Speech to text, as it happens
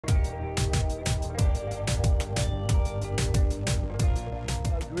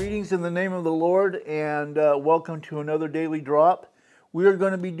Greetings in the name of the Lord, and welcome to another daily drop. We are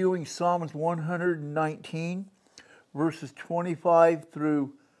going to be doing Psalms 119, verses 25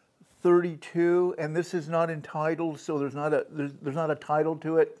 through 32, and this is not entitled, so there's not a title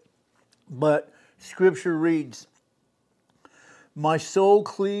to it, but Scripture reads, "My soul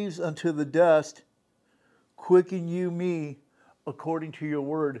cleaves unto the dust, quicken you me according to your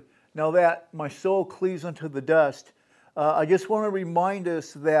word." Now that my soul cleaves unto the dust, I just want to remind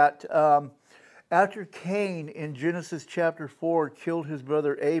us that after Cain in Genesis chapter 4 killed his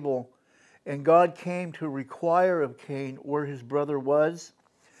brother Abel, and God came to require of Cain where his brother was,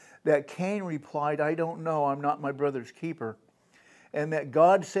 that Cain replied, "I don't know, I'm not my brother's keeper." And that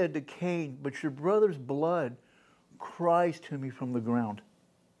God said to Cain, "But your brother's blood cries to me from the ground."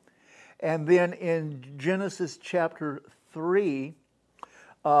 And then in Genesis chapter 3,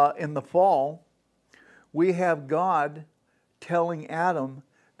 in the fall, we have God telling Adam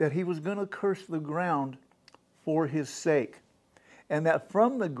that he was going to curse the ground for his sake. And that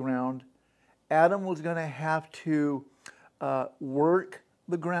from the ground, Adam was going to have to work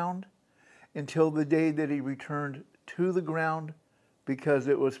the ground until the day that he returned to the ground, because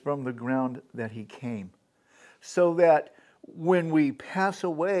it was from the ground that he came. So that when we pass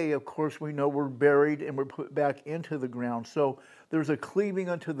away, of course, we know we're buried and we're put back into the ground. So there's a cleaving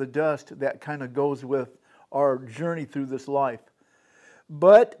unto the dust that kind of goes with our journey through this life.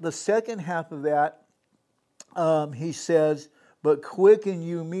 But the second half of that, he says, "But quicken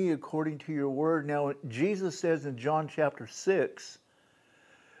you me according to your word." Now, Jesus says in John chapter 6,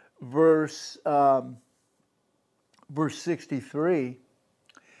 verse 63,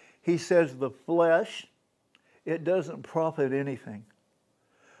 he says, "The flesh, it doesn't profit anything.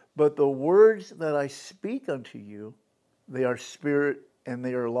 But the words that I speak unto you, they are spirit and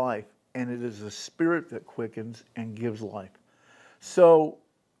they are life. And it is the spirit that quickens and gives life." So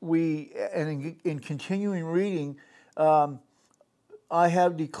in continuing reading, "I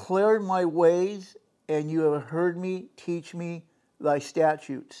have declared my ways, and you have heard me. Teach me thy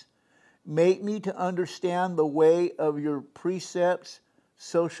statutes. Make me to understand the way of your precepts,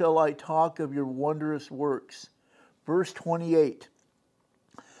 so shall I talk of your wondrous works." Verse 28,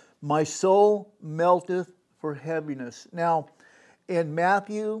 "My soul melteth for heaviness." Now, in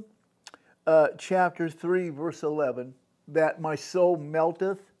Matthew chapter 3, verse 11, that my soul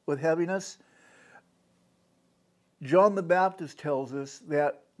melteth with heaviness, John the Baptist tells us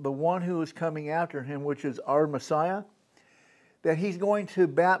that the one who is coming after him, which is our Messiah, that he's going to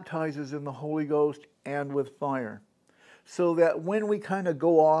baptize us in the Holy Ghost and with fire. So that when we kind of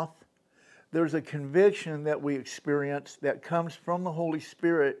go off, there's a conviction that we experience that comes from the Holy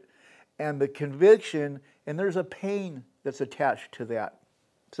Spirit, and the conviction, and there's a pain that's attached to that.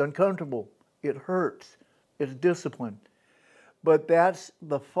 It's uncomfortable. It hurts. It's discipline. But that's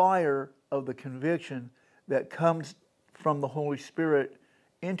the fire of the conviction that comes from the Holy Spirit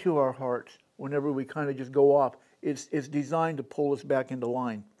into our hearts whenever we kind of just go off. It's designed to pull us back into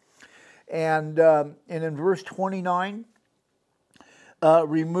line. And in verse 29,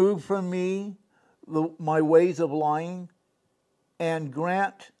 "Remove from me my ways of lying, and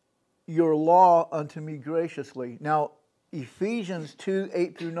grant your law unto me graciously." Now, Ephesians 2,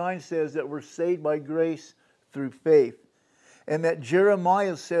 8 through 9 says that we're saved by grace through faith. And that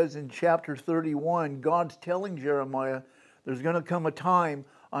Jeremiah says in chapter 31, God's telling Jeremiah, there's going to come a time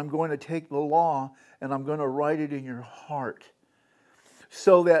I'm going to take the law and I'm going to write it in your heart.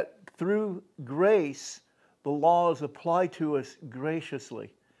 So that through grace, the law is applied to us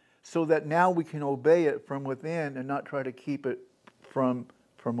graciously. So that now we can obey it from within and not try to keep it from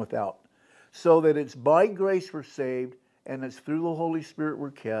without. So that it's by grace we're saved, and it's through the Holy Spirit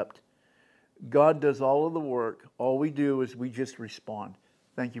we're kept. God does all of the work. All we do is we just respond.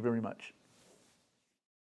 Thank you very much.